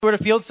We're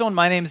at Fieldstone.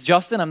 My name's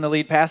Justin. I'm the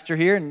lead pastor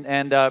here,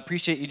 and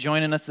appreciate you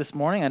joining us this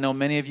morning. I know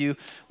many of you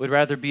would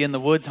rather be in the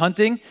woods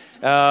hunting.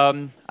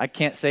 I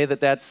can't say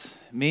that that's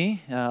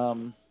me.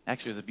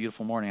 Actually, it was a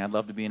beautiful morning. I'd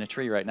love to be in a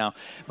tree right now.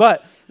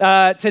 But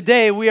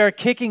today we are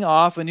kicking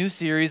off a new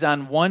series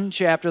on one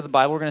chapter of the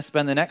Bible. We're going to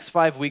spend the next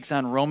 5 weeks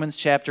on Romans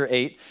chapter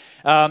 8.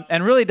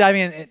 And really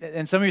diving in,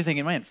 and some of you are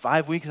thinking, man,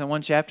 5 weeks on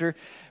one chapter?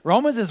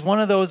 Romans is one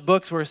of those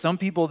books where some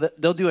people,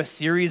 they'll do a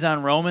series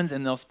on Romans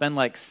and they'll spend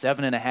like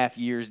 7.5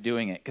 years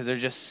doing it because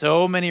there's just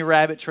so many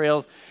rabbit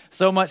trails,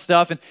 so much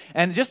stuff.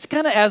 And just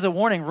kind of as a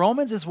warning,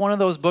 Romans is one of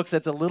those books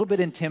that's a little bit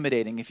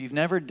intimidating. If you've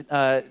never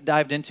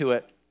dived into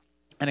it,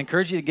 I'd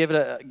encourage you to give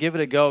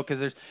it a go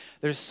because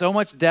there's so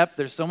much depth,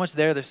 there's so much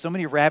there's so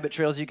many rabbit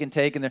trails you can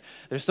take, and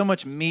there's so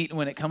much meat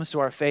when it comes to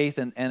our faith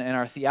and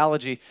our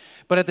theology.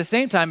 But at the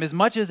same time, as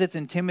much as it's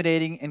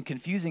intimidating and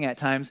confusing at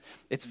times,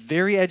 it's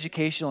very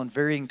educational and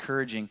very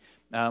encouraging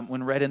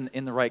when read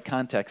in the right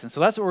context. And so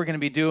that's what we're going to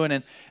be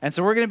doing. And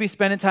so we're going to be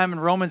spending time in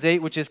Romans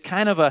 8, which is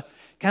kind of a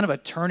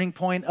turning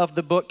point of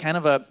the book, kind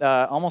of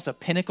almost a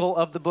pinnacle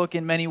of the book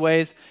in many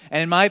ways.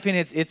 And in my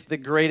opinion, it's the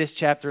greatest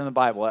chapter in the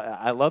Bible.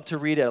 I love to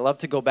read it. I love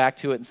to go back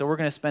to it. And so we're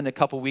going to spend a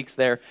couple weeks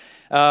there.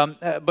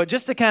 But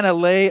just to kind of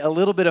lay a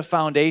little bit of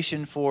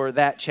foundation for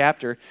that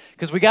chapter,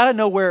 because we got to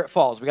know where it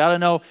falls. We got to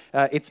know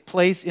its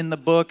place in the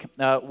book,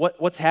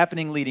 what's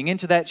happening leading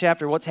into that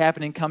chapter, what's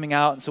happening coming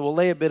out. And so we'll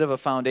lay a bit of a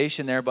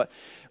foundation there. But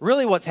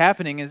really what's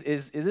happening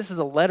is this is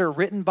a letter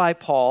written by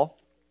Paul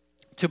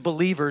to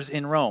believers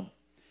in Rome.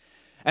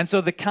 And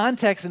so the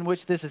context in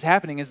which this is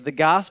happening is the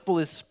gospel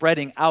is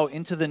spreading out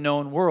into the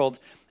known world,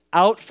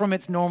 out from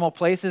its normal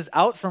places,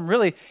 out from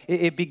really,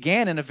 it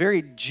began in a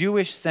very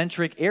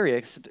Jewish-centric area.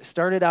 It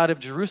started out of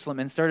Jerusalem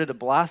and started to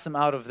blossom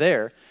out of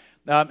there.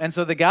 And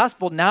so the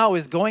gospel now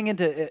is going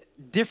into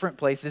different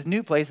places,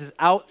 new places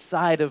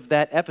outside of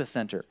that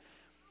epicenter.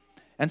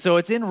 And so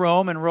it's in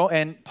Rome,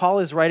 and Paul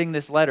is writing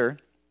this letter.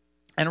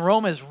 And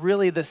Rome is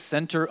really the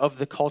center of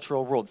the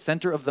cultural world,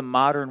 center of the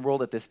modern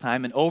world at this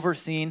time, and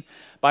overseen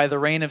by the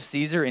reign of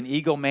Caesar, an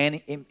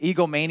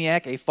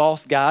egomaniac, a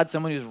false god,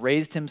 someone who's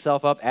raised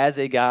himself up as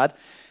a god.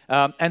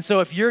 And so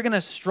if you're going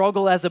to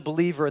struggle as a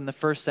believer in the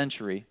first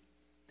century,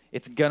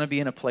 it's going to be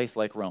in a place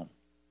like Rome.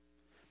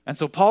 And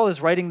so Paul is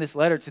writing this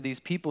letter to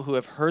these people who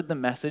have heard the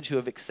message, who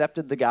have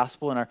accepted the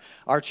gospel and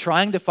are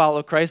trying to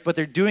follow Christ, but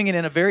they're doing it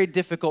in a very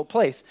difficult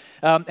place.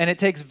 And it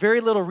takes very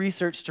little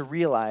research to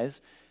realize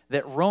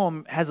that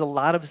Rome has a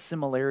lot of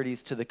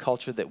similarities to the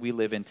culture that we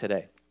live in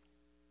today.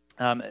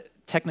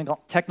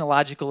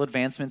 Technological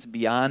advancements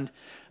beyond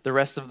the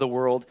rest of the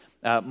world,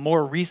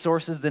 more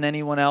resources than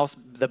anyone else,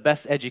 the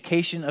best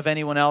education of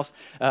anyone else,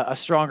 a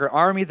stronger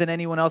army than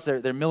anyone else.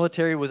 Their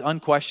military was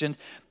unquestioned.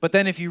 But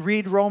then if you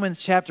read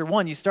Romans chapter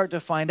 1, you start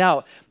to find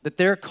out that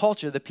their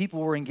culture, the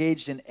people were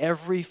engaged in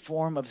every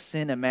form of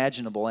sin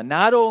imaginable, and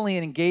not only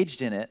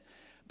engaged in it,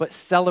 but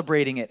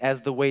celebrating it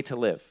as the way to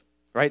live.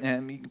 Right?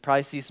 And you can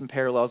probably see some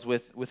parallels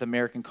with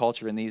American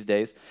culture in these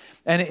days.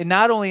 And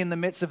not only in the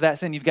midst of that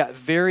sin, you've got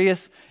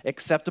various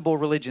acceptable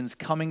religions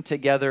coming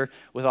together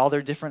with all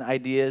their different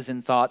ideas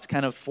and thoughts,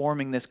 kind of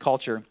forming this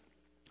culture.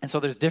 And so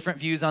there's different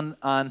views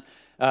on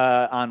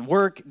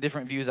work,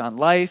 different views on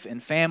life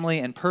and family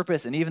and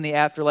purpose and even the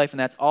afterlife, and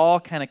that's all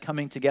kind of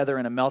coming together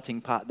in a melting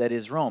pot that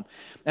is Rome.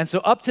 And so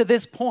up to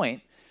this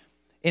point,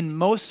 in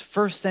most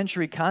first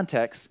century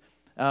contexts,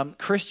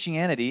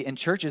 Christianity and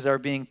churches are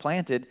being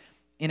planted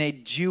in a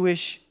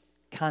Jewish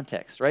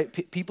context,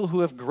 right? People who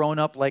have grown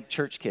up like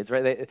church kids,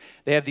 right?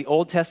 They have the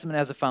Old Testament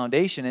as a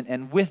foundation,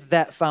 and with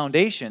that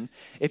foundation,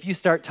 if you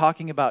start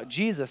talking about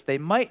Jesus, they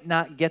might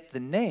not get the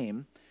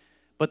name,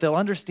 but they'll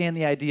understand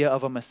the idea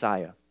of a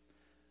Messiah,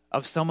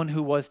 of someone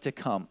who was to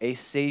come, a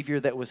Savior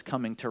that was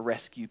coming to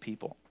rescue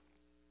people.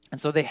 And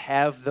so they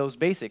have those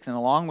basics, and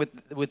along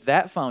with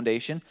that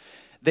foundation,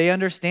 they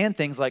understand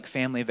things like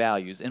family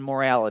values and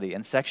morality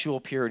and sexual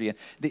purity. And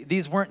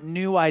these weren't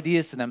new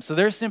ideas to them. So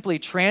they're simply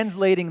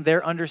translating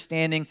their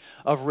understanding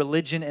of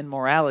religion and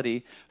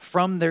morality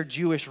from their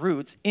Jewish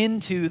roots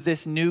into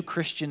this new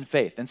Christian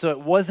faith. And so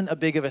it wasn't a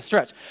big of a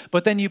stretch.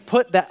 But then you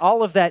put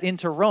all of that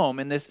into Rome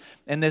in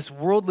this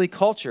worldly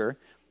culture,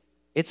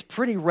 it's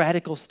pretty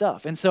radical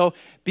stuff. And so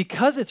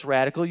because it's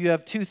radical, you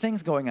have two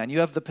things going on. You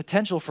have the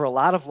potential for a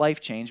lot of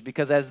life change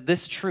because as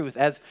this truth,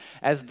 as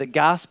the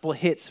gospel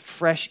hits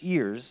fresh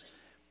ears,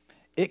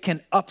 it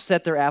can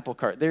upset their apple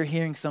cart. They're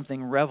hearing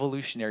something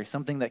revolutionary,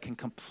 something that can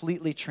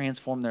completely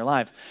transform their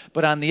lives.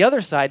 But on the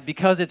other side,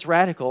 because it's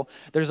radical,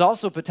 there's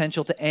also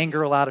potential to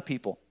anger a lot of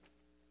people.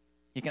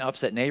 You can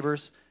upset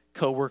neighbors,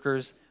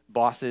 coworkers,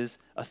 bosses,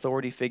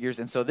 authority figures.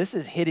 And so this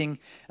is hitting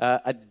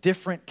a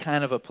different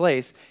kind of a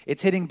place.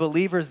 It's hitting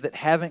believers that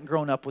haven't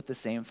grown up with the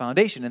same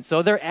foundation. And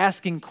so they're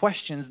asking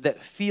questions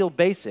that feel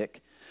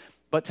basic,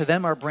 but to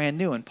them are brand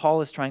new. And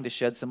Paul is trying to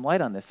shed some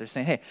light on this. They're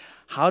saying, hey,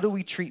 how do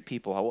we treat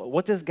people?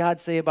 What does God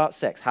say about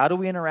sex? How do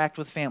we interact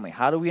with family?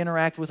 How do we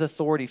interact with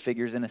authority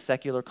figures in a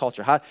secular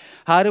culture?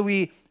 How do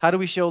we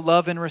show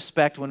love and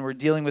respect when we're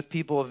dealing with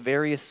people of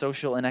various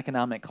social and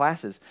economic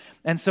classes?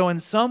 And so in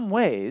some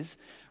ways,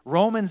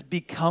 Romans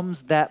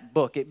becomes that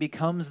book. It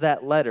becomes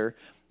that letter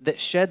that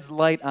sheds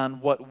light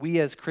on what we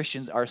as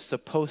Christians are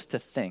supposed to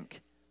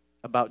think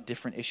about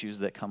different issues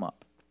that come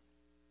up.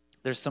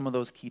 There's some of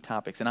those key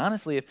topics. And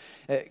honestly, if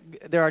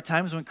there are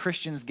times when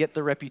Christians get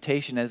the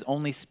reputation as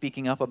only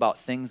speaking up about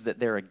things that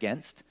they're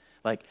against,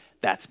 like,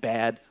 that's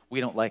bad, we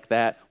don't like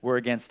that, we're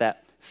against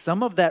that.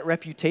 Some of that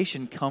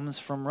reputation comes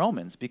from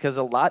Romans because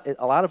a lot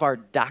of our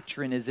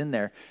doctrine is in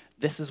there.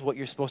 This is what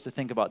you're supposed to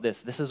think about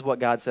this. This is what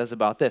God says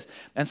about this.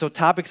 And so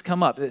topics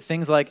come up,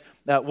 things like,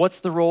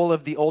 what's the role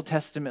of the Old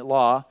Testament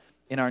law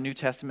in our New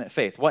Testament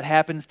faith? What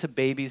happens to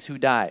babies who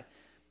die?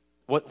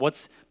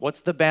 What's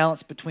the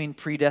balance between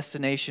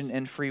predestination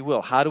and free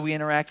will? How do we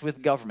interact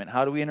with government?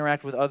 How do we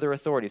interact with other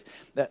authorities?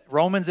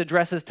 Romans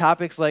addresses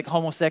topics like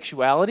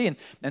homosexuality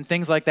and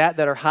things like that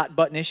are hot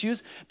button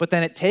issues, but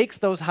then it takes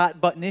those hot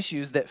button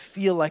issues that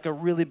feel like a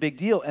really big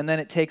deal, and then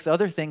it takes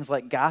other things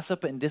like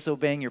gossip and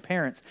disobeying your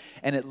parents,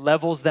 and it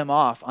levels them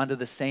off onto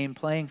the same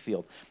playing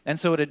field. And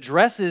so it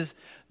addresses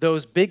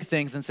those big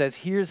things and says,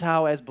 here's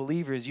how as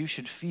believers you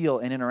should feel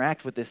and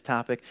interact with this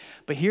topic,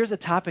 but here's a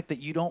topic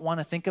that you don't want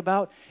to think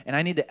about, and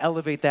I need to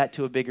elevate that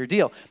to a bigger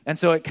deal. And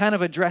so it kind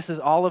of addresses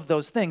all of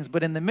those things,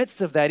 but in the midst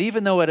of that,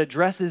 even though it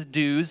addresses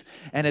do's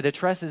and it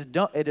addresses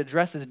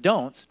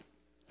don'ts,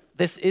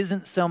 this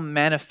isn't some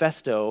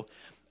manifesto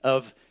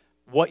of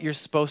what you're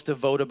supposed to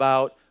vote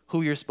about,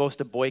 who you're supposed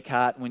to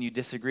boycott when you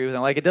disagree with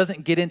them. Like, it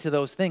doesn't get into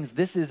those things.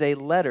 This is a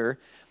letter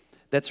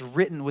that's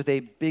written with a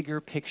bigger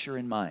picture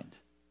in mind.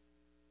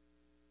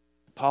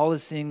 Paul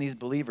is seeing these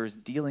believers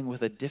dealing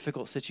with a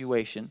difficult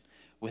situation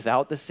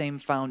without the same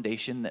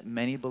foundation that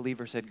many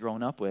believers had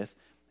grown up with,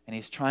 and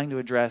he's trying to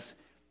address,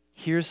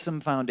 here's some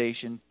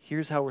foundation,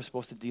 here's how we're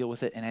supposed to deal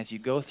with it, and as you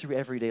go through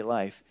everyday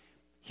life,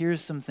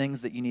 here's some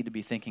things that you need to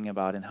be thinking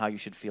about and how you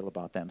should feel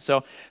about them.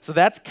 So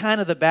that's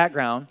kind of the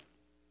background.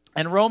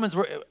 And Romans,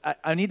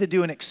 I need to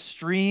do an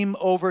extreme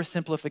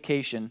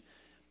oversimplification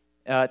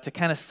to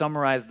kind of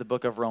summarize the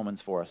book of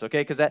Romans for us,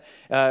 okay? Because that,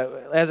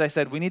 as I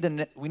said, we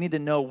need to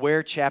know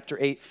where chapter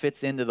 8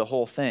 fits into the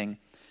whole thing.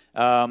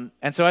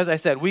 And so, as I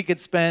said, we could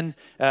spend,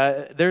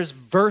 there's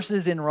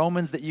verses in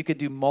Romans that you could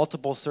do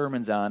multiple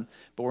sermons on,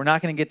 but we're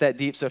not going to get that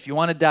deep. So if you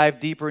want to dive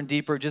deeper and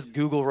deeper, just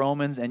Google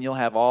Romans and you'll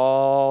have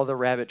all the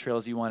rabbit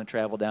trails you want to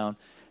travel down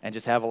and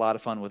just have a lot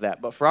of fun with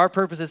that. But for our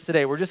purposes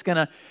today, we're just going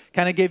to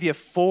kind of give you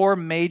 4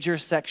 major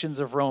sections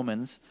of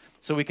Romans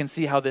so we can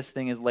see how this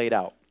thing is laid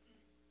out.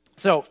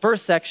 So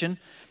first section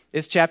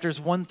is chapters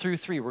 1 through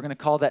 3. We're going to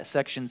call that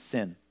section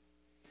sin.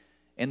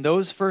 In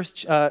those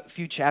first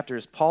few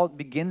chapters, Paul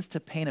begins to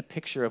paint a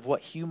picture of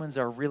what humans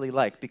are really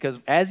like, because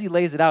as he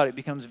lays it out, it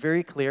becomes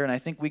very clear, and I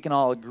think we can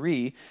all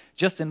agree,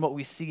 just in what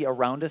we see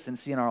around us and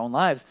see in our own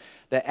lives,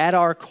 that at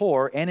our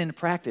core and in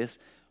practice,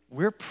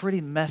 we're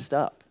pretty messed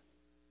up.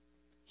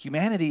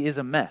 Humanity is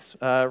a mess.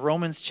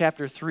 Romans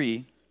chapter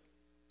 3,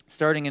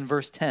 starting in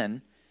verse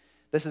 10,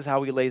 this is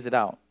how he lays it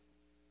out.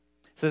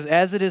 It says,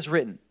 "As it is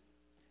written,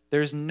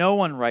 there's no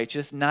one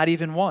righteous, not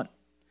even one.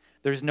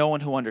 There's no one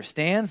who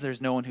understands.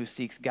 There's no one who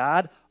seeks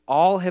God.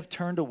 All have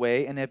turned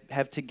away and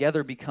have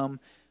together become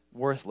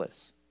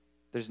worthless.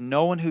 There's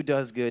no one who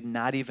does good,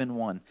 not even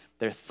one.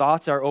 Their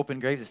thoughts are open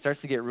graves." It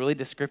starts to get really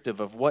descriptive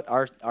of what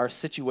our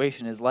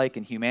situation is like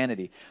in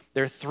humanity.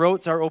 "Their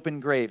throats are open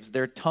graves.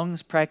 Their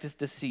tongues practice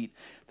deceit.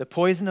 The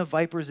poison of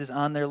vipers is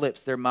on their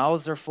lips. Their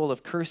mouths are full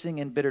of cursing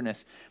and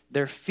bitterness.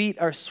 Their feet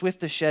are swift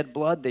to shed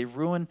blood. They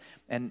ruin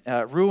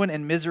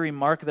and misery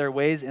mark their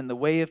ways. In the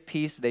way of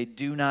peace they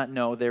do not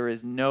know. There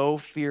is no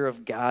fear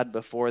of God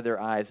before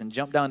their eyes." And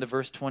jump down to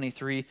verse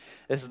 23.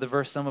 This is the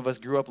verse some of us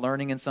grew up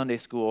learning in Sunday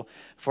school.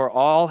 "For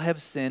all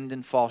have sinned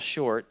and fall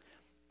short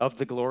of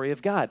the glory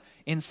of God."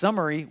 In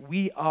summary,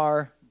 we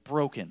are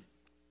broken.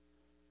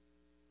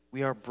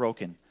 We are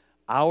broken.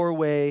 Our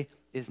way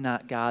is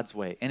not God's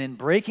way. And in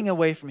breaking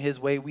away from his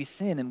way, we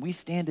sin, and we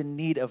stand in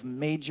need of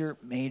major,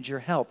 major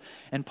help.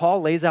 And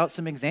Paul lays out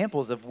some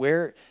examples of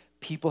where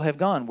people have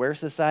gone, where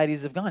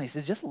societies have gone. He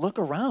says, just look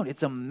around.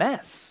 It's a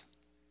mess.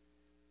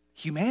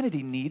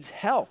 Humanity needs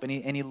help.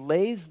 And he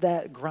lays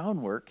that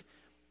groundwork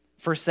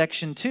for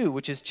section 2,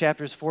 which is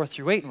chapters 4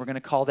 through 8, and we're going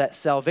to call that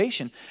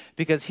salvation.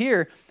 Because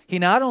here, he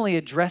not only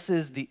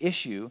addresses the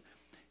issue,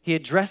 he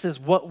addresses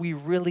what we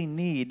really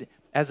need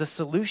as a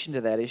solution to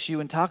that issue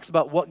and talks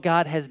about what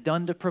God has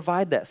done to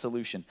provide that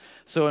solution.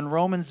 So in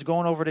Romans,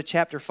 going over to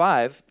chapter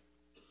 5,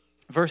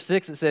 verse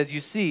 6, it says,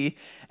 "You see,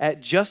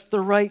 at just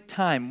the right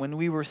time, when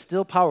we were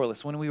still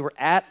powerless, when we were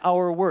at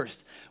our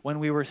worst, when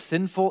we were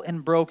sinful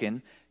and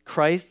broken,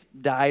 Christ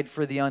died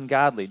for the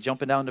ungodly."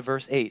 Jumping down to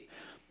verse 8.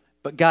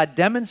 "But God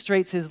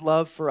demonstrates his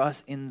love for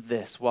us in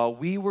this: while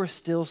we were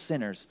still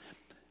sinners,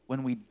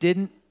 when we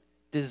didn't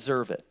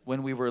deserve it,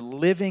 when we were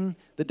living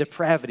the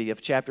depravity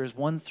of chapters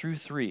 1 through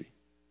 3,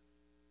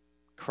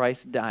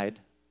 Christ died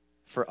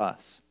for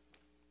us."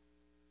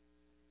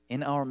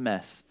 In our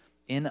mess,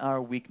 in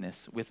our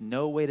weakness, with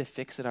no way to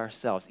fix it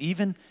ourselves,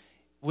 even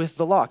with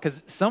the law.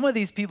 Because some of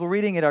these people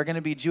reading it are going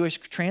to be Jewish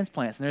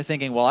transplants, and they're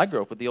thinking, well, I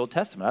grew up with the Old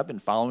Testament. I've been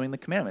following the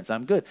commandments.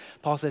 I'm good.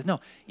 Paul says, no,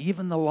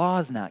 even the law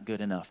is not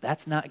good enough.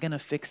 That's not going to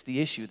fix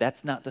the issue.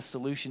 That's not the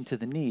solution to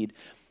the need.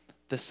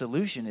 The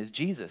solution is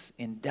Jesus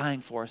in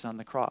dying for us on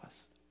the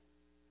cross.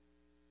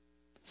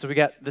 So we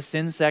got the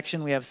sin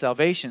section, we have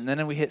salvation, and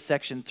then we hit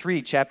section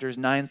 3, chapters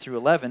 9 through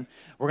 11.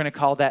 We're going to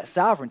call that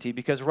sovereignty,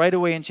 because right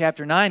away in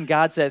chapter 9,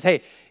 God says,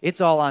 hey,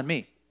 it's all on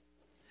me.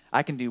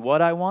 I can do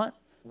what I want,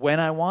 when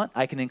I want,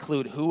 I can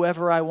include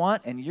whoever I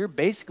want, and you're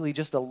basically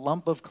just a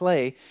lump of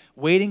clay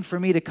waiting for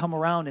me to come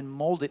around and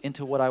mold it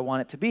into what I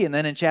want it to be. And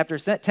then in chapter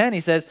 10,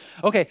 he says,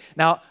 okay,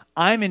 now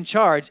I'm in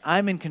charge,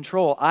 I'm in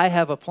control, I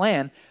have a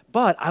plan,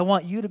 but I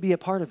want you to be a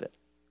part of it.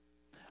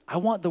 I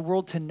want the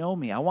world to know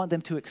me. I want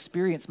them to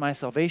experience my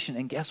salvation.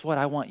 And guess what?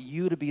 I want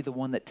you to be the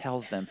one that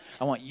tells them.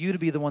 I want you to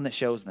be the one that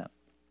shows them.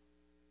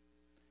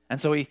 And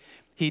so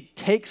he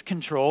takes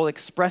control,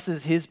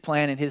 expresses his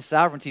plan and his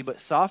sovereignty, but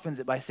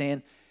softens it by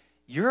saying,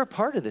 you're a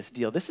part of this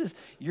deal.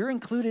 You're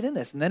included in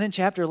this. And then in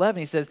chapter 11,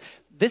 he says,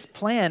 this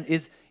plan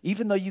is,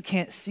 even though you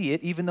can't see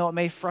it, even though it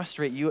may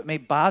frustrate you, it may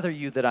bother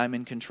you that I'm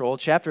in control.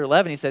 Chapter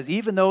 11, he says,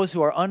 even those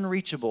who are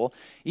unreachable,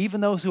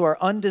 even those who are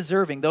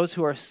undeserving, those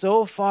who are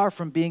so far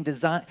from being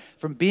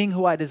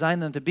who I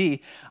designed them to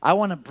be, I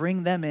want to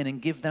bring them in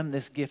and give them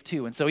this gift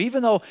too. And so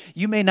even though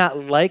you may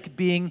not like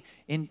even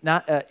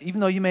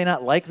though you may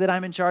not like that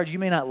I'm in charge, you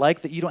may not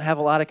like that you don't have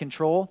a lot of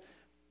control,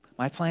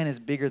 my plan is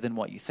bigger than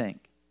what you think.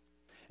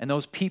 And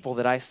those people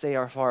that I say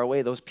are far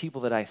away, those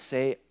people that I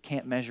say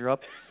can't measure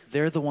up,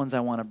 they're the ones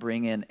I want to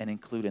bring in and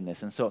include in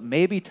this. And so it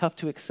may be tough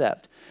to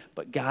accept,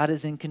 but God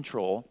is in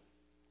control,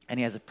 and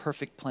he has a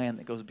perfect plan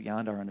that goes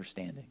beyond our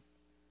understanding.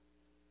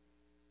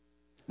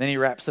 Then he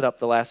wraps it up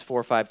the last 4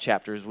 or 5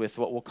 chapters with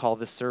what we'll call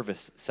the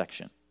service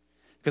section.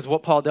 Because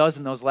what Paul does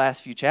in those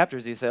last few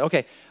chapters, he said,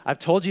 okay, I've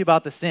told you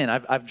about the sin.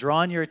 I've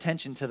drawn your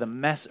attention to the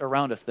mess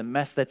around us, the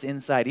mess that's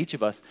inside each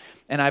of us,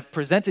 and I've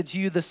presented to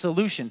you the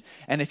solution.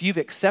 And if you've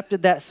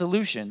accepted that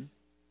solution,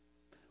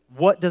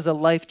 what does a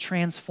life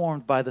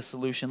transformed by the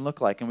solution look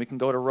like? And we can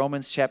go to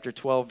Romans chapter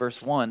 12,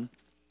 verse 1,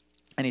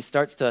 and he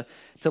starts to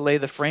lay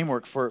the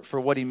framework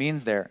for what he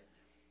means there.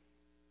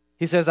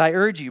 He says, I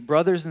urge you,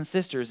 brothers and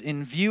sisters,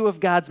 in view of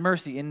God's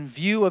mercy, in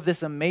view of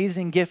this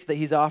amazing gift that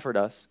he's offered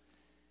us,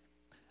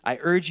 I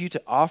urge you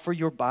to offer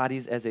your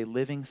bodies as a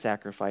living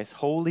sacrifice,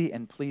 holy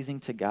and pleasing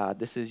to God.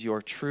 This is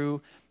your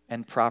true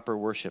and proper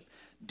worship.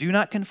 Do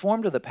not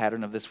conform to the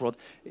pattern of this world.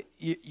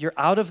 You're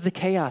out of the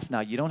chaos now.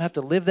 You don't have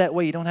to live that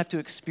way. You don't have to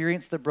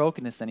experience the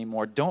brokenness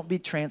anymore. Don't be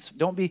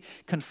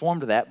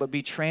conformed to that, but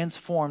be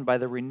transformed by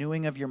the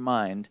renewing of your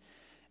mind,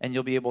 and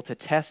you'll be able to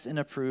test and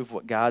approve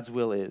what God's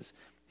will is,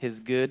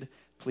 his good,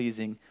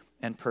 pleasing,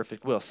 and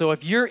perfect will. So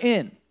if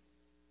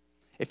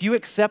you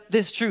accept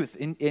this truth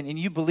and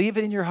you believe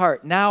it in your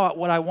heart, now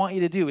what I want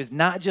you to do is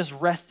not just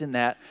rest in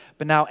that,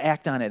 but now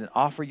act on it and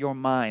offer your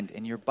mind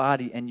and your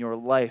body and your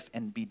life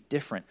and be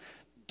different.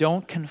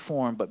 Don't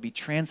conform, but be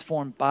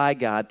transformed by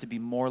God to be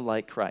more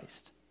like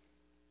Christ.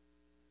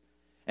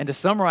 And to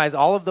summarize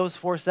all of those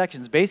 4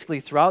 sections, basically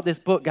throughout this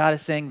book, God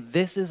is saying,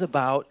 this is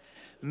about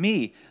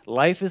me.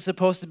 Life is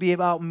supposed to be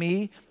about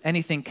me.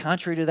 Anything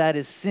contrary to that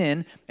is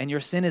sin, and your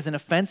sin is an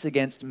offense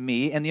against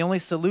me, and the only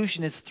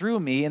solution is through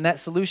me, and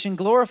that solution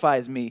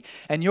glorifies me.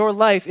 And your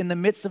life in the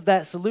midst of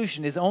that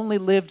solution is only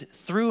lived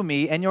through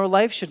me, and your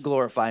life should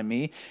glorify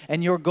me,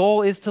 and your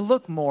goal is to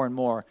look more and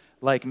more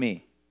like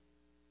me.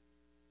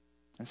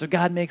 And so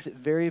God makes it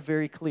very,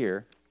 very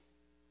clear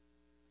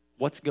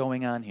what's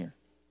going on here.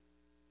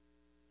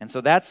 And so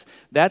that's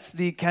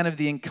the kind of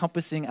the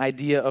encompassing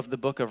idea of the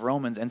book of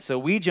Romans. And so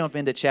we jump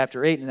into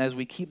chapter 8, and as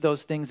we keep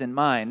those things in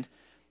mind,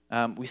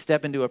 we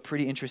step into a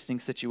pretty interesting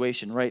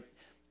situation right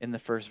in the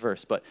first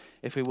verse. But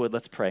if we would,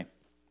 let's pray.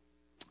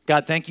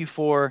 God, thank you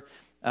for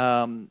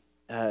some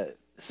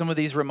of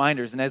these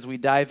reminders. And as we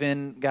dive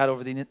in, God,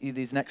 over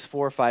these next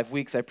 4 or 5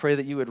 weeks, I pray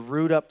that you would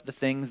root up the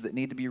things that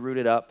need to be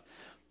rooted up.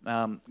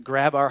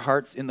 Grab our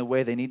hearts in the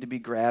way they need to be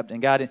grabbed.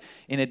 And God,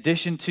 in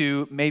addition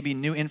to maybe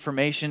new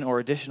information or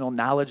additional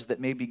knowledge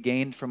that may be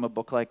gained from a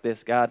book like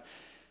this, God,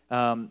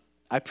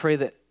 I pray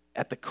that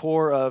at the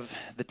core of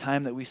the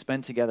time that we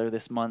spend together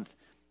this month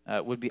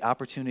would be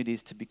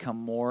opportunities to become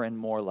more and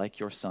more like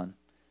your Son.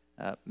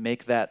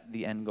 Make that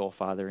the end goal,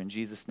 Father, in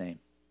Jesus' name.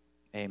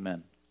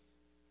 Amen.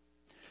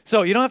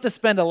 So you don't have to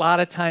spend a lot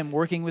of time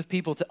working with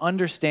people to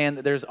understand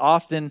that there's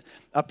often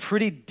a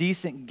pretty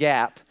decent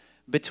gap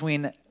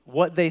between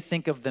what they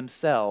think of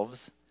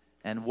themselves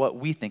and what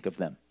we think of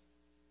them,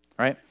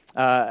 right?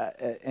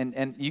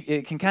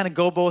 It can kind of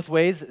go both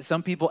ways.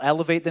 Some people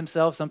elevate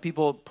themselves. Some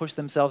people push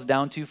themselves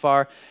down too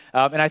far.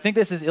 And I think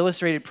this is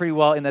illustrated pretty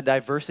well in the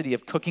diversity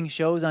of cooking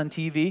shows on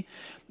TV.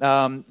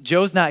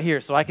 Joe's not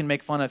here, so I can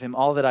make fun of him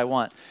all that I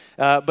want.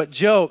 But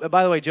Joe,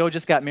 by the way, Joe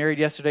just got married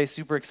yesterday.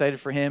 Super excited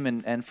for him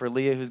and for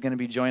Leah, who's going to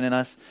be joining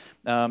us.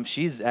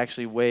 She's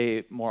actually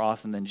way more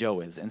awesome than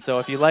Joe is. And so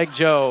if you like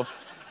Joe,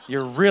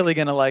 you're really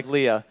going to like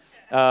Leah.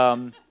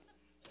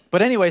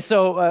 But anyway,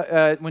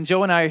 so when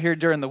Joe and I are here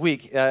during the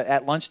week,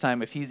 at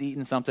lunchtime, if he's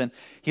eating something,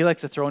 he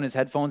likes to throw in his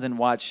headphones and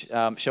watch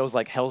shows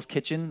like Hell's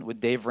Kitchen with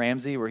Dave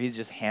Ramsey, where he's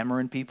just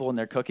hammering people and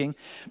they're cooking.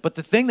 But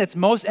the thing that's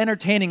most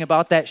entertaining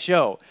about that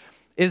show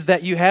is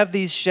that you have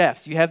these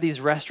chefs, you have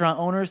these restaurant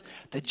owners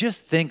that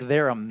just think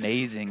they're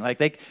amazing. Like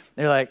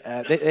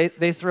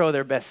they throw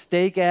their best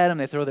steak at them,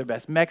 they throw their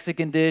best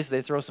Mexican dish,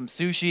 they throw some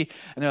sushi,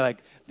 and they're like,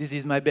 "This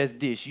is my best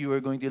dish. You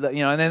are going to love,"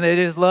 and then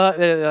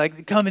they're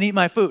like, "Come and eat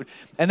my food."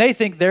 And they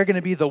think they're going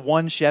to be the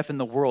one chef in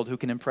the world who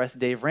can impress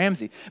Dave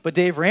Ramsey. But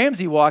Dave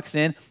Ramsey walks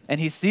in and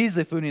he sees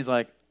the food and he's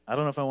like, "I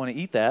don't know if I want to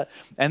eat that."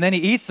 And then he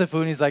eats the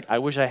food and he's like, "I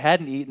wish I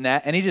hadn't eaten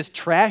that." And he just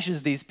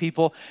trashes these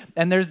people.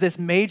 And there's this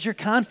major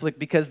conflict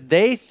because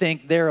they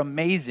think they're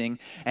amazing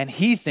and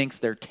he thinks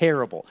they're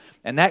terrible.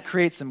 And that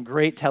creates some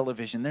great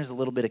television. There's a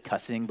little bit of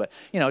cussing, but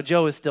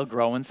Joe is still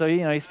growing, so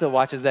he still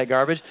watches that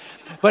garbage.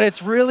 But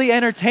it's really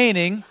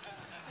entertaining.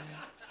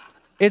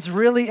 It's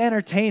really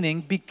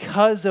entertaining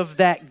because of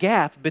that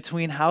gap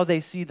between how they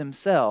see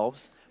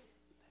themselves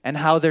and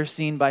how they're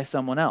seen by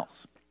someone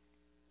else.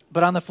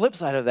 But on the flip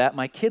side of that,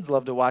 my kids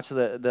love to watch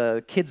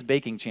the Kids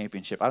Baking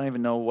Championship. I don't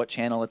even know what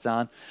channel it's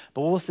on,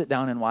 but we'll sit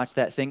down and watch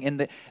that thing.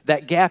 And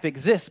that gap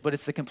exists, but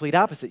it's the complete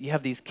opposite. You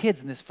have these kids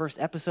in this first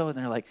episode, and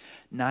they're like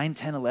 9,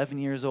 10, 11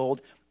 years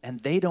old, and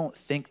they don't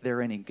think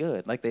they're any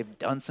good. Like they've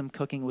done some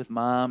cooking with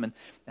mom,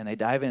 and they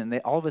dive in,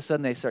 and all of a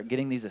sudden they start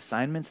getting these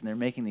assignments, and they're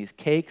making these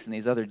cakes and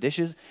these other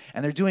dishes,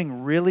 and they're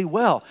doing really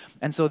well.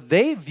 And so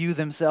they view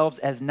themselves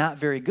as not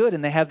very good,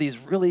 and they have these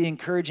really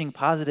encouraging,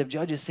 positive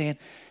judges saying,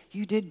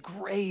 "You did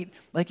great.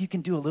 Like you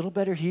can do a little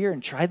better here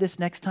and try this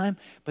next time,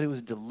 but it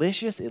was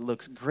delicious. It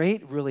looks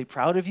great. Really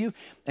proud of you."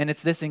 And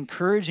it's this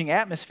encouraging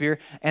atmosphere,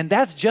 and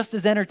that's just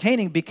as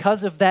entertaining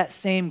because of that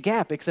same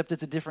gap, except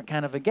it's a different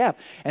kind of a gap.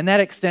 And that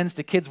extends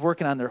to kids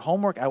working on their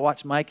homework. I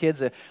watch my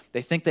kids,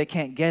 they think they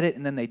can't get it,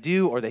 and then they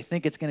do, or they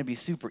think it's going to be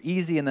super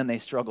easy, and then they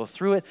struggle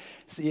through it.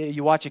 So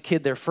you watch a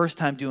kid their first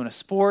time doing a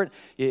sport.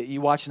 You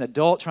watch an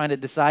adult trying to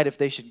decide if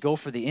they should go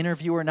for the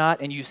interview or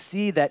not, and you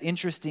see that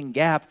interesting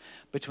gap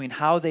between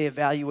how they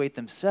evaluate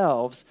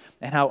themselves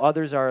and how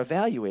others are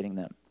evaluating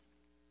them.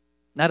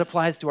 And that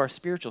applies to our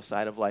spiritual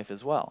side of life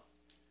as well.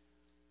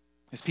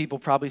 There's people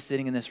probably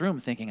sitting in this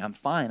room thinking, "I'm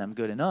fine, I'm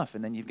good enough."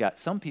 And then you've got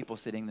some people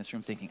sitting in this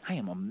room thinking, "I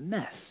am a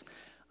mess.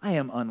 I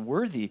am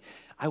unworthy.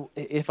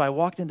 If I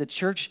walked into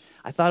church,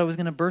 I thought I was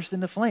going to burst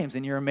into flames."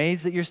 And you're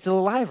amazed that you're still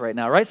alive right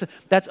now, right? So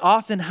that's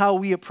often how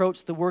we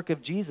approach the work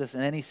of Jesus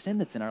and any sin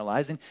that's in our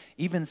lives and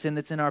even sin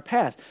that's in our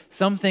past.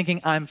 Some thinking,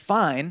 "I'm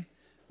fine,"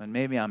 when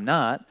maybe I'm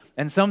not,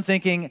 and some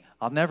thinking,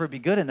 "I'll never be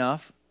good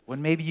enough,"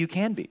 when maybe you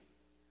can be.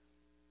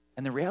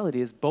 And the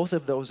reality is both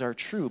of those are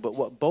true, but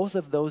what both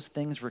of those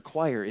things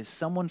require is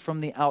someone from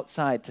the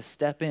outside to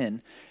step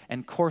in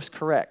and course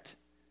correct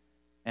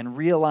and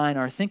realign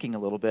our thinking a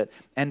little bit.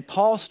 And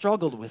Paul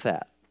struggled with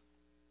that.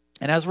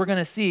 And as we're going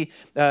to see,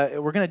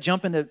 we're going to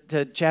jump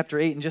into chapter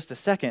 8 in just a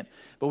second,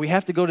 but we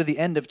have to go to the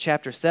end of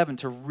chapter 7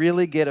 to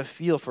really get a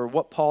feel for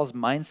what Paul's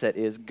mindset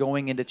is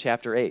going into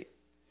chapter 8.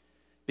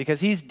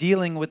 Because he's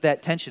dealing with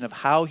that tension of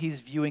how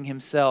he's viewing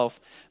himself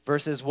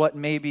versus what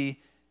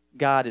maybe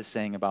God is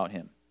saying about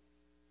him.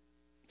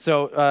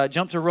 So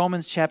jump to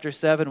Romans chapter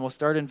 7. We'll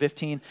start in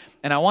 15.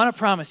 And I want to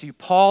promise you,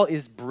 Paul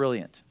is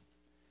brilliant.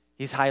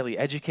 He's highly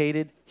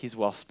educated. He's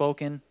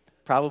well-spoken,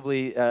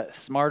 probably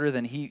smarter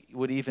than he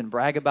would even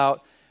brag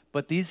about.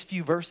 But these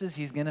few verses,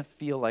 he's going to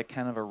feel like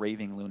kind of a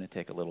raving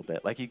lunatic a little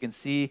bit. Like you can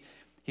see,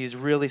 he's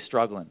really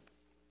struggling.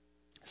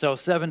 So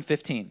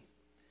 7:15.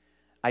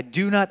 "I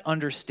do not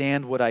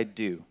understand what I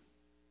do.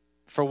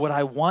 For what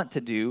I want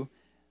to do,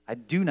 I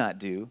do not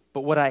do.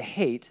 But what I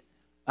hate,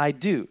 I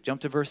do."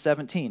 Jump to verse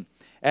 17.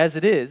 "As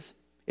it is,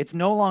 it's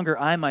no longer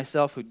I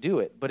myself who do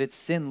it, but it's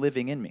sin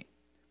living in me.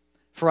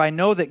 For I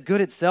know that good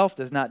itself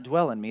does not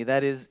dwell in me,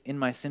 that is, in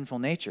my sinful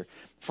nature.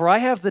 For I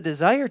have the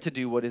desire to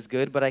do what is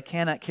good, but I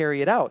cannot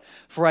carry it out.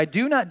 For I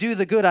do not do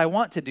the good I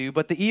want to do,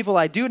 but the evil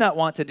I do not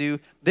want to do,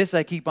 this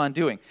I keep on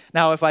doing.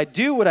 Now, if I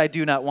do what I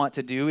do not want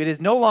to do, it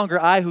is no longer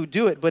I who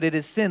do it, but it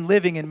is sin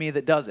living in me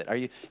that does it." Are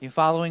you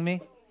following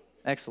me?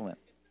 Excellent.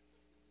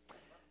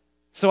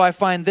 "So I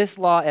find this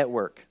law at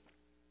work.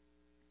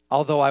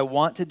 Although I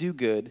want to do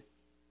good,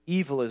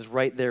 evil is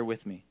right there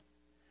with me.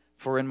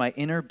 For in my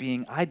inner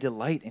being, I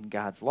delight in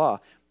God's law,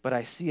 but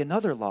I see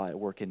another law at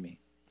work in me.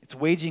 It's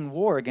waging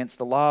war against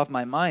the law of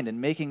my mind and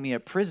making me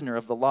a prisoner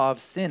of the law of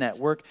sin at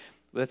work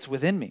that's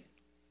within me.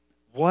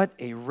 What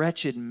a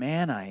wretched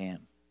man I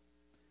am.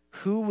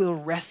 Who will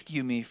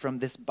rescue me from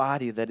this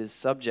body that is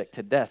subject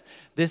to death?"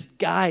 This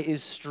guy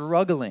is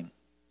struggling.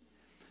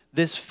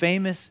 This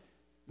famous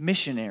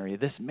missionary,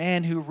 this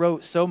man who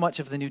wrote so much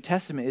of the New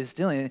Testament is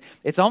still,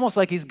 it's almost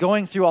like he's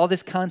going through all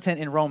this content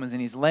in Romans and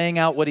he's laying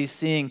out what he's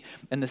seeing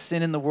and the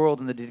sin in the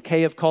world and the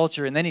decay of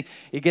culture. And then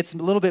he gets a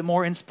little bit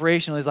more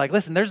inspirational. He's like,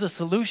 "Listen, there's a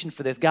solution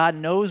for this. God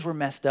knows we're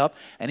messed up.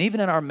 And even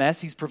in our mess,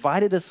 he's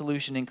provided a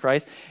solution in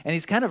Christ." And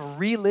he's kind of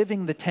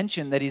reliving the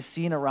tension that he's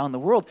seen around the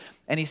world.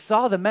 And he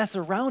saw the mess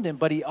around him,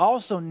 but he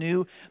also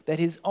knew that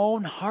his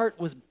own heart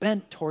was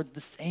bent toward the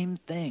same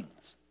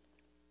things.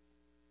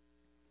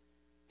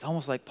 It's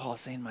almost like Paul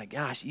saying, my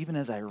gosh, even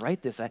as I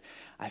write this,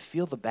 I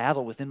feel the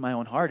battle within my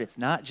own heart. It's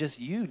not just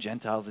you,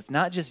 Gentiles. It's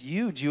not just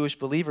you, Jewish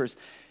believers.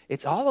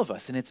 It's all of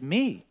us, and it's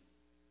me.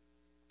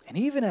 And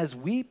even as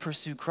we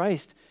pursue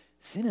Christ,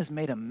 sin has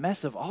made a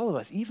mess of all of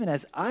us. Even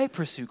as I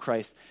pursue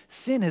Christ,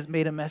 sin has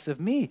made a mess of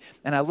me.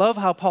 And I love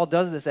how Paul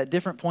does this at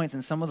different points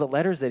in some of the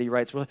letters that he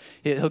writes.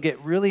 He'll get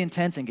really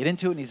intense and get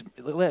into it, and he's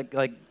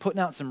like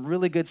putting out some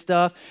really good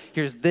stuff.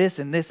 Here's this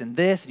and this and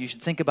this. You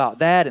should think about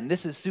that, and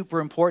this is super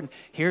important.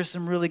 Here's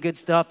some really good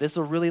stuff. This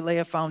will really lay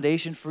a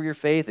foundation for your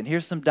faith, and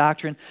here's some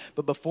doctrine.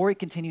 But before he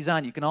continues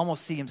on, you can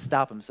almost see him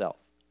stop himself.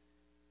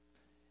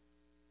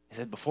 He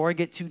said, before I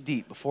get too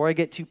deep, before I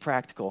get too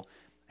practical,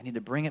 I need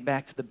to bring it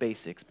back to the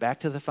basics, back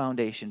to the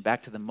foundation,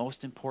 back to the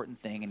most important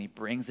thing, and he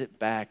brings it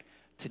back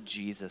to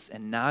Jesus.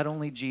 And not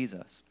only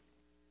Jesus,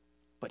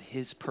 but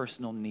his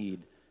personal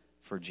need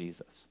for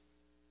Jesus.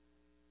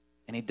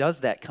 And he does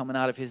that coming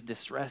out of his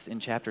distress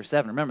in chapter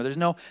 7. Remember, there's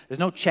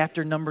no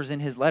chapter numbers in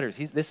his letters.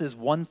 This is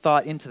one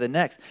thought into the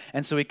next.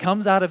 And so he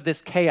comes out of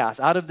this chaos,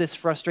 out of this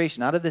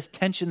frustration, out of this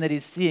tension that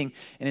he's seeing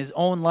in his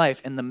own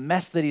life and the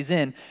mess that he's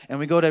in. And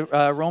we go to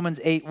Romans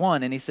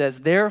 8:1, and he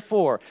says,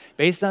 therefore,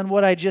 based on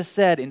what I just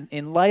said,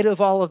 in light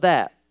of all of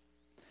that,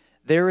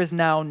 there is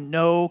now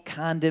no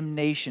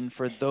condemnation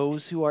for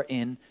those who are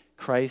in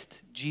Christ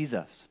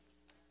Jesus.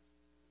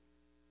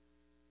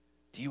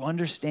 Do you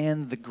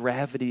understand the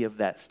gravity of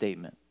that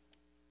statement?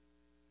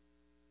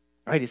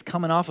 Right, he's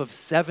coming off of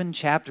 7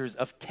 chapters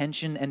of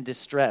tension and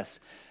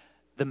distress.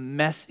 The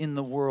mess in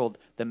the world,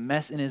 the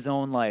mess in his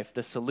own life,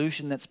 the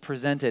solution that's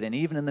presented. And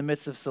even in the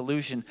midst of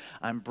solution,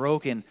 I'm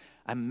broken,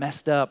 I'm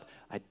messed up,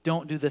 I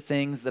don't do the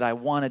things that I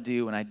want to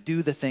do, and I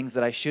do the things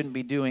that I shouldn't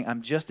be doing.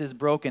 I'm just as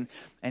broken.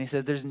 And he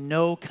says there's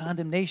no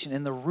condemnation.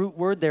 And the root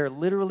word there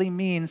literally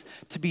means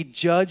to be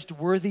judged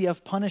worthy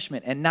of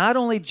punishment. And not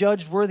only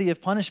judged worthy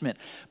of punishment,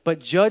 but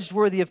judged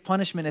worthy of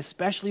punishment,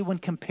 especially when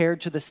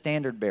compared to the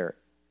standard bearer.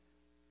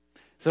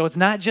 So it's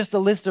not just a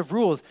list of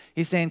rules.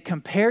 He's saying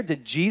compared to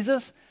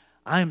Jesus,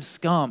 I'm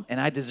scum, and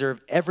I deserve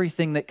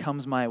everything that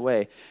comes my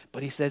way.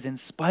 But he says in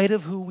spite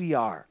of who we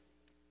are,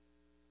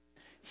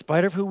 in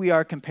spite of who we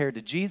are compared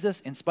to Jesus,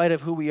 in spite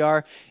of who we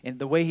are in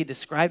the way he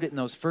described it in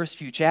those first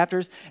few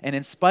chapters, and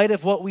in spite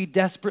of what we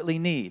desperately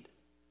need,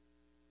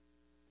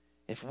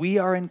 if we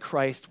are in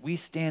Christ, we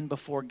stand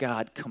before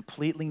God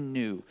completely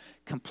new,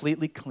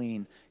 completely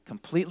clean,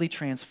 completely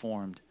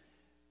transformed,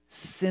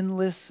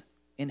 sinless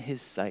in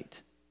his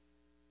sight.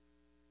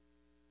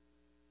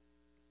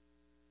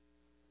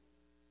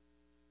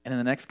 And in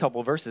the next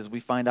couple of verses, we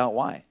find out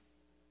why.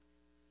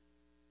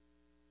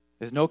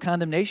 There's no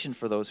condemnation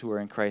for those who are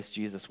in Christ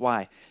Jesus.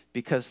 Why?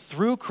 Because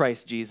through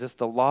Christ Jesus,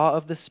 the law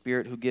of the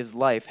Spirit who gives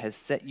life has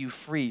set you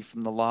free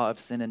from the law of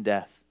sin and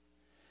death.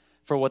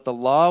 For what the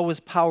law was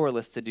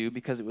powerless to do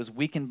because it was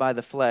weakened by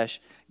the flesh,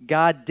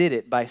 God did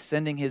it by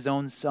sending his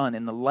own Son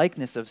in the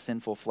likeness of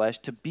sinful flesh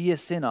to be a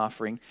sin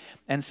offering.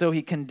 And so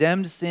he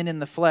condemned sin in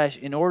the flesh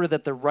in order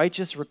that the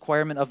righteous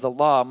requirement of the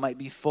law might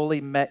be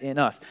fully met in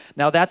us.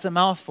 Now that's a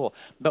mouthful,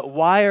 but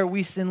why are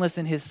we sinless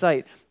in his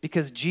sight?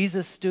 Because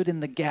Jesus stood in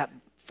the gap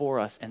for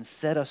us and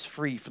set us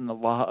free from the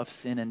law of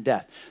sin and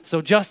death.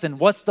 So Justin,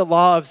 what's the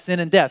law of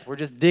sin and death? We're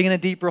just digging a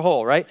deeper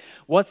hole, right?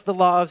 What's the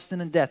law of sin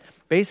and death?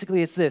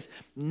 Basically, it's this: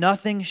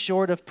 nothing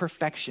short of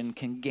perfection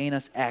can gain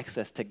us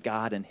access to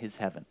God and his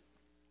heaven.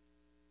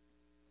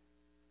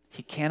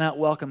 He cannot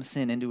welcome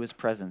sin into his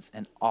presence,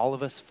 and all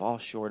of us fall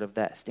short of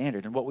that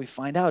standard. And what we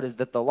find out is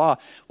that the law,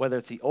 whether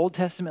it's the Old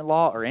Testament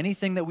law or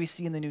anything that we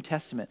see in the New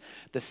Testament,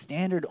 the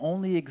standard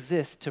only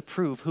exists to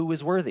prove who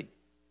is worthy.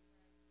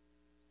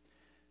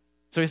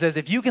 So he says,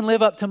 if you can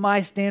live up to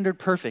my standard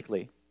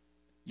perfectly,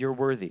 you're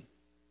worthy.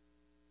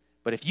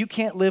 But if you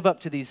can't live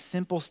up to these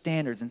simple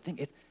standards,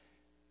 and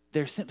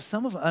there's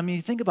some of them, I mean,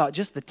 you think about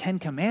just the 10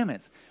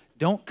 Commandments.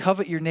 Don't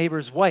covet your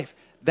neighbor's wife.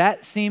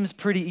 That seems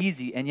pretty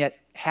easy, and yet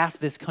half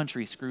this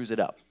country screws it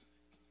up.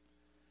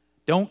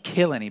 Don't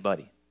kill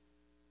anybody.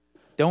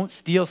 Don't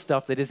steal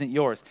stuff that isn't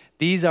yours.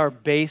 These are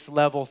base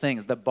level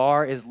things. The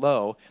bar is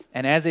low,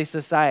 and as a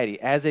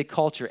society, as a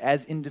culture,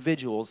 as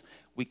individuals,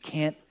 we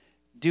can't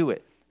do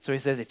it. So he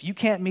says, if you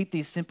can't meet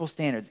these simple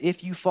standards,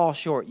 if you fall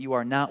short, you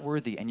are not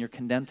worthy, and you're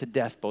condemned to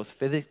death, both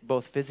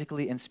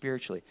physically and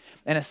spiritually.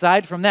 And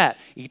aside from that,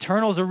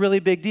 eternal is a really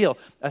big deal.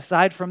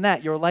 Aside from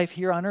that, your life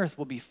here on earth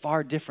will be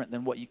far different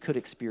than what you could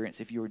experience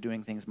if you were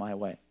doing things my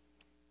way.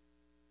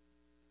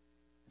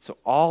 So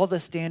all the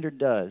standard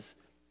does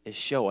is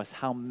show us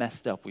how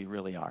messed up we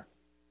really are,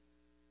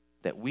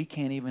 that we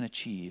can't even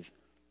achieve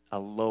a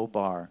low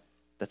bar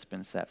that's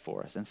been set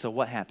for us. And so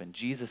what happened?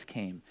 Jesus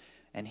came,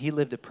 and he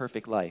lived a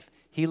perfect life.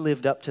 He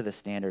lived up to the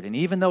standard. And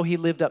even though he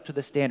lived up to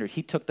the standard,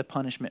 he took the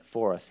punishment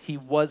for us. He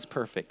was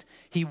perfect.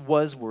 He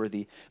was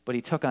worthy. But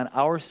he took on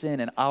our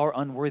sin and our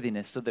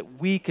unworthiness so that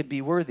we could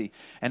be worthy.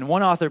 And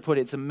one author put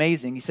it, it's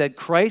amazing. He said,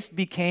 Christ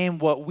became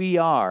what we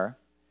are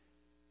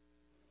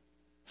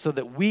so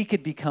that we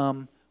could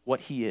become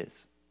what he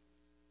is.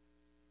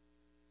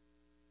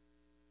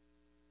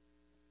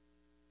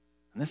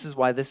 And this is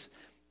why this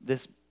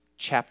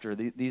chapter,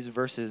 these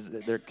verses,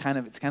 it's kind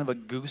of a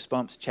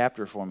goosebumps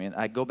chapter for me. And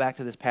I go back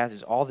to this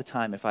passage all the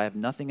time. If I have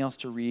nothing else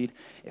to read,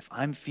 if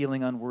I'm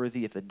feeling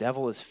unworthy, if the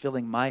devil is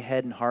filling my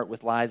head and heart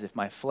with lies, if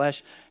my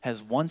flesh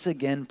has once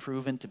again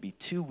proven to be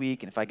too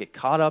weak, and if I get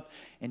caught up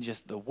in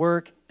just the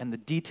work and the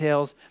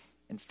details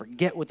and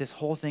forget what this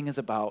whole thing is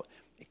about,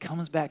 it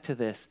comes back to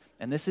this,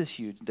 and this is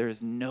huge. There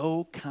is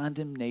no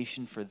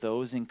condemnation for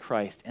those in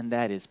Christ, and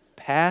that is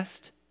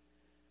past,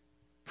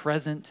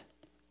 present,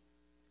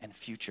 and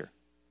future.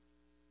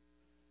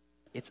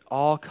 It's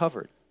all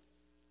covered.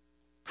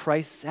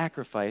 Christ's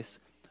sacrifice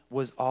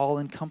was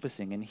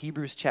all-encompassing. In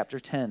Hebrews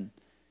chapter 10,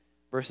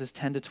 verses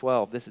 10 to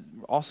 12, this is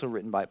also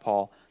written by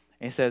Paul,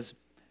 and he says,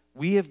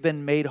 "We have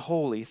been made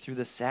holy through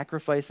the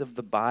sacrifice of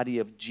the body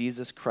of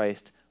Jesus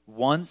Christ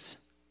once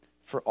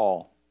for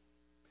all.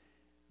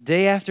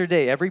 Day after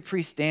day, every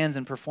priest stands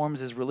and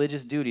performs his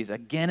religious duties.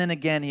 Again and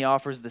again, he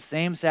offers the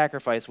same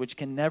sacrifice, which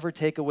can never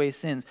take away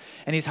sins."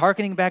 And he's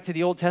hearkening back to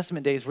the Old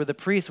Testament days where the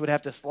priest would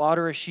have to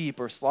slaughter a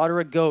sheep or slaughter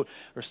a goat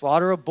or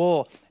slaughter a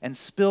bull and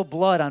spill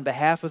blood on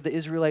behalf of the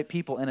Israelite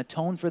people and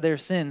atone for their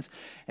sins.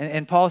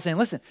 And Paul is saying,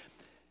 listen,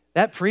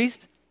 that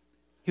priest,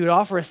 he would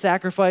offer a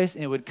sacrifice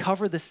and it would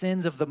cover the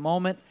sins of the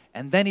moment,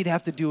 and then he'd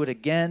have to do it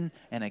again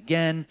and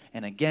again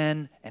and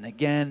again and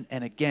again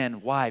and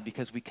again. Why?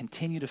 Because we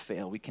continue to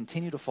fail. We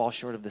continue to fall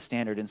short of the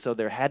standard. And so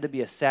there had to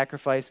be a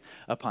sacrifice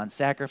upon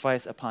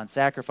sacrifice upon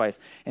sacrifice.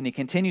 And he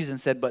continues and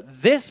said,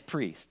 but this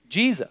priest,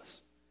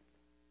 Jesus,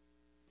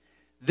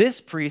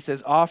 this priest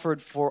has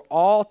offered for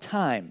all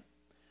time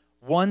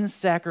one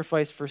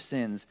sacrifice for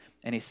sins,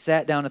 and he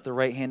sat down at the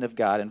right hand of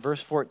God. And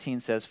verse 14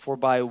 says, "For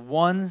by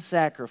one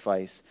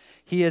sacrifice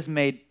he has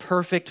made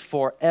perfect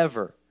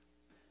forever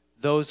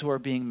those who are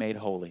being made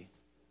holy."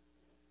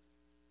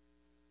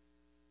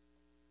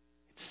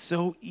 It's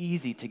so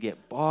easy to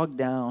get bogged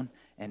down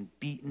and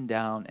beaten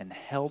down and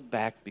held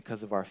back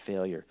because of our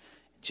failure.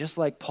 Just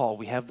like Paul,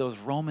 we have those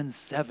Romans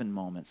 7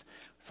 moments.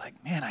 It's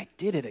like, man, I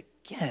did it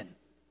again.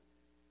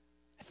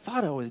 I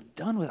thought I was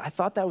done with it. I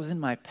thought that was in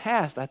my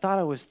past. I thought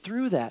I was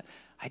through that.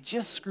 I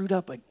just screwed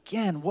up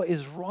again. What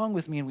is wrong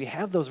with me? And we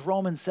have those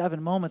Romans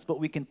 7 moments, but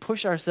we can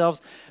push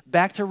ourselves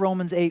back to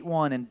Romans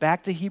 8:1 and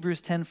back to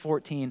Hebrews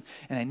 10:14.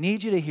 And I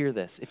need you to hear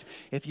this.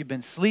 If you've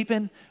been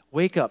sleeping,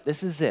 wake up.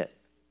 This is it.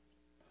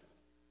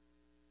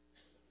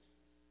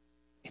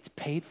 It's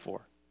paid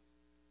for.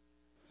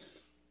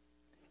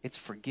 It's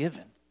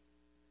forgiven.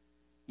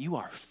 You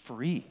are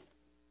free.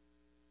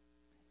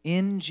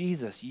 In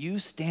Jesus, you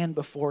stand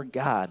before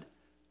God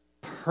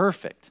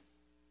perfect.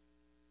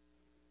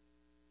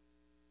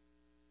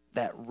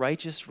 That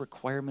righteous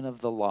requirement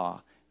of the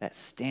law, that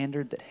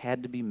standard that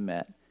had to be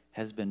met,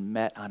 has been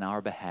met on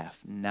our behalf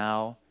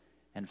now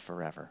and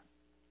forever.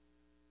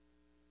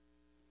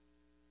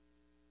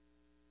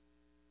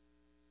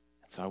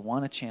 So I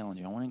want to challenge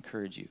you. I want to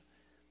encourage you.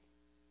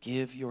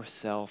 Give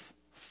yourself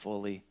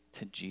fully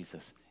to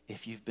Jesus.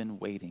 If you've been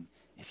waiting,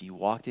 if you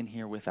walked in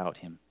here without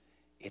him,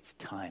 it's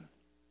time.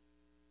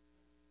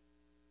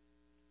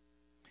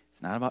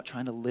 It's not about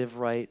trying to live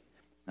right.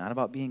 It's not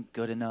about being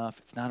good enough.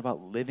 It's not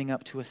about living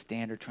up to a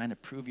standard, trying to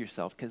prove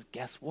yourself, because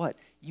guess what?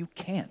 You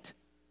can't.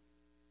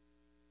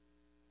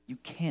 You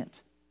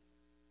can't.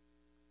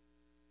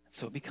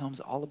 So it becomes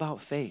all about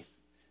faith.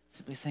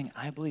 Simply saying,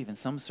 I believe. In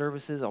some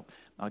services, I'll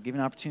give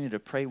you an opportunity to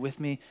pray with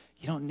me.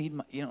 You don't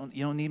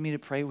need me to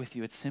pray with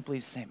you. It's simply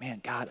to say, man,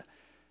 God,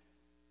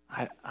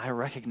 I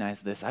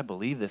recognize this. I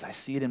believe this. I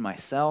see it in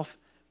myself.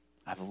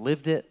 I've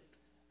lived it.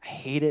 I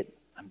hate it.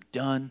 I'm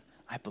done.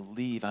 I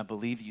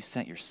believe you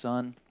sent your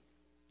son.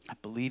 I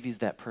believe he's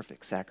that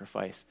perfect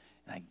sacrifice.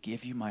 And I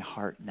give you my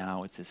heart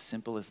now. It's as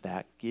simple as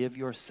that. Give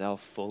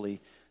yourself fully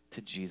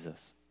to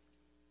Jesus.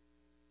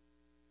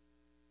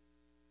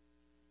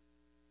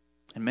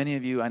 And many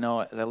of you, I know,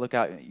 as I look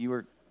out,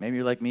 maybe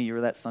you're like me, you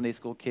were that Sunday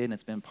school kid and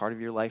it's been part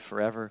of your life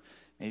forever.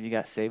 Maybe you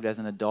got saved as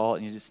an adult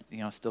and you just,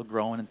 still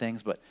growing and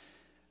things. But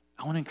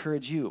I want to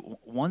encourage you,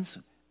 once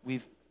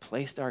we've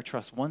placed our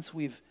trust, once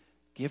we've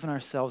given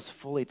ourselves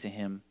fully to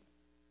him,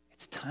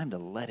 it's time to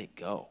let it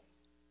go.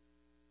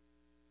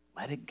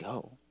 Let it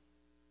go.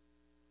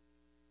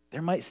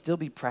 There might still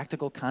be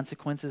practical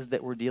consequences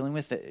that we're dealing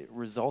with, the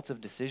results of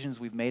decisions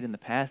we've made in the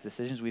past,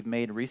 decisions we've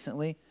made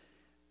recently,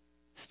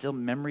 still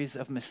memories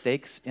of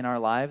mistakes in our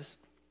lives.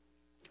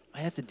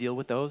 Might have to deal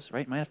with those,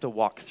 right? Might have to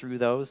walk through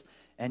those,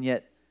 and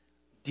yet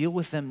deal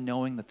with them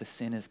knowing that the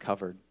sin is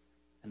covered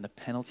and the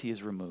penalty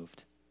is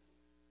removed.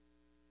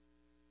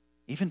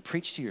 Even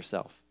preach to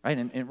yourself, right?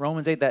 In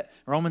Romans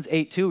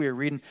 8:2, we were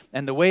reading,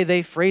 and the way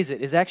they phrase it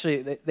is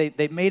actually,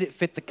 they made it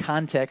fit the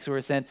context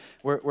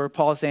where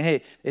Paul is saying,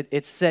 hey,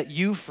 it set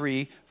you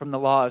free from the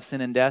law of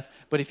sin and death.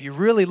 But if you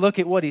really look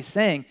at what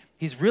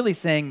he's really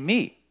saying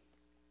me.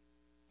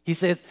 He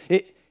says,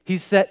 he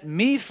set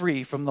me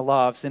free from the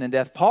law of sin and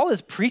death. Paul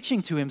is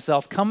preaching to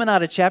himself, coming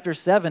out of chapter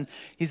 7.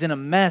 He's in a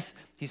mess.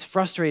 He's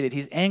frustrated.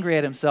 He's angry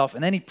at himself.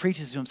 And then he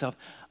preaches to himself,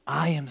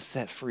 I am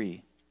set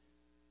free.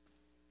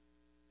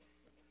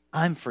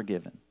 I'm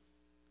forgiven.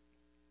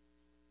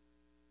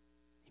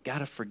 You got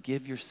to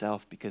forgive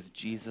yourself because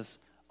Jesus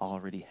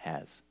already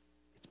has.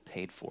 It's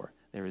paid for.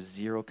 There is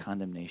zero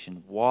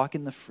condemnation. Walk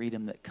in the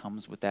freedom that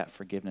comes with that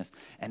forgiveness.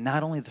 And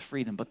not only the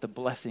freedom, but the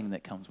blessing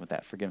that comes with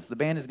that forgiveness. The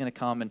band is going to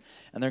come and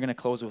they're going to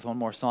close with one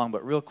more song.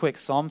 But real quick,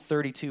 Psalm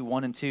 32,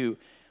 1 and 2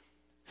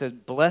 says,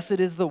 "Blessed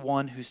is the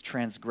one whose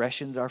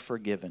transgressions are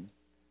forgiven,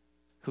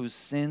 whose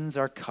sins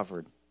are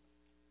covered.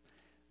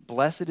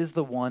 Blessed is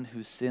the one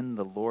whose sin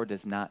the Lord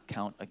does not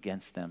count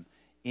against them."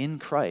 In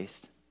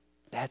Christ,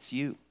 that's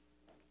you.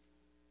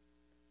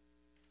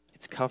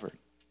 It's covered.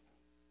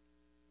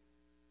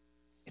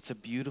 It's a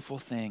beautiful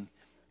thing,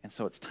 and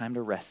so it's time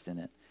to rest in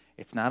it.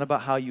 It's not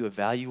about how you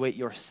evaluate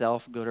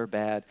yourself, good or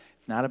bad.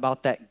 It's not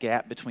about that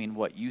gap between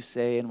what you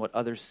say and what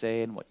others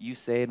say and what you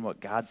say and what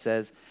God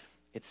says.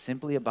 It's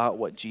simply about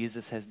what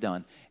Jesus has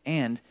done.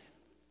 And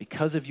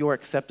because of your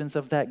acceptance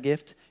of that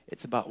gift,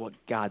 it's about what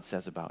God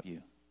says about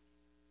you.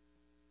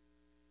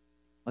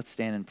 Let's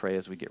stand and pray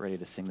as we get ready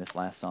to sing this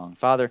last song.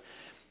 Father,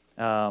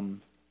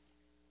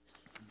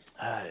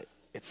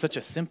 it's such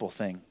a simple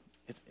thing.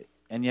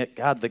 And yet,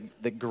 God,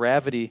 the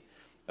gravity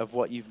of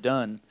what you've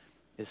done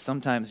is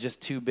sometimes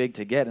just too big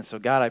to get. And so,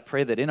 God, I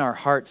pray that in our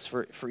hearts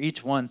for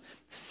each one,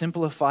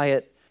 simplify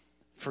it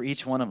for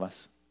each one of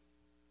us.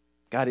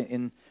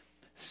 God,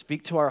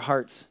 speak to our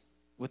hearts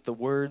with the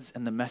words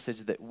and the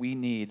message that we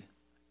need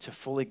to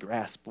fully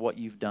grasp what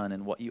you've done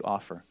and what you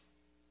offer.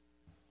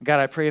 God,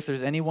 I pray if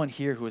there's anyone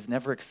here who has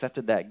never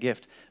accepted that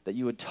gift, that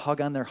you would tug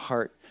on their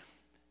heart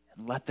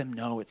and let them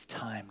know it's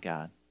time,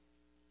 God.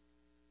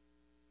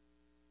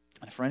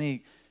 And for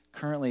any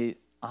currently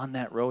on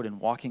that road and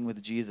walking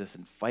with Jesus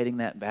and fighting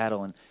that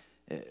battle and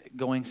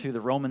going through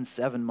the Romans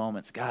 7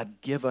 moments,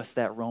 God, give us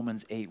that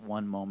Romans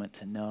 8:1 moment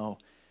to know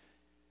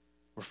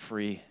we're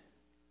free.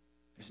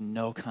 There's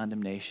no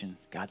condemnation.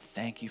 God,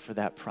 thank you for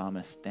that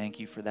promise. Thank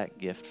you for that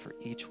gift for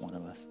each one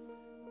of us.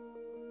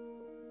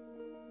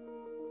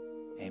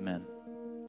 Amen.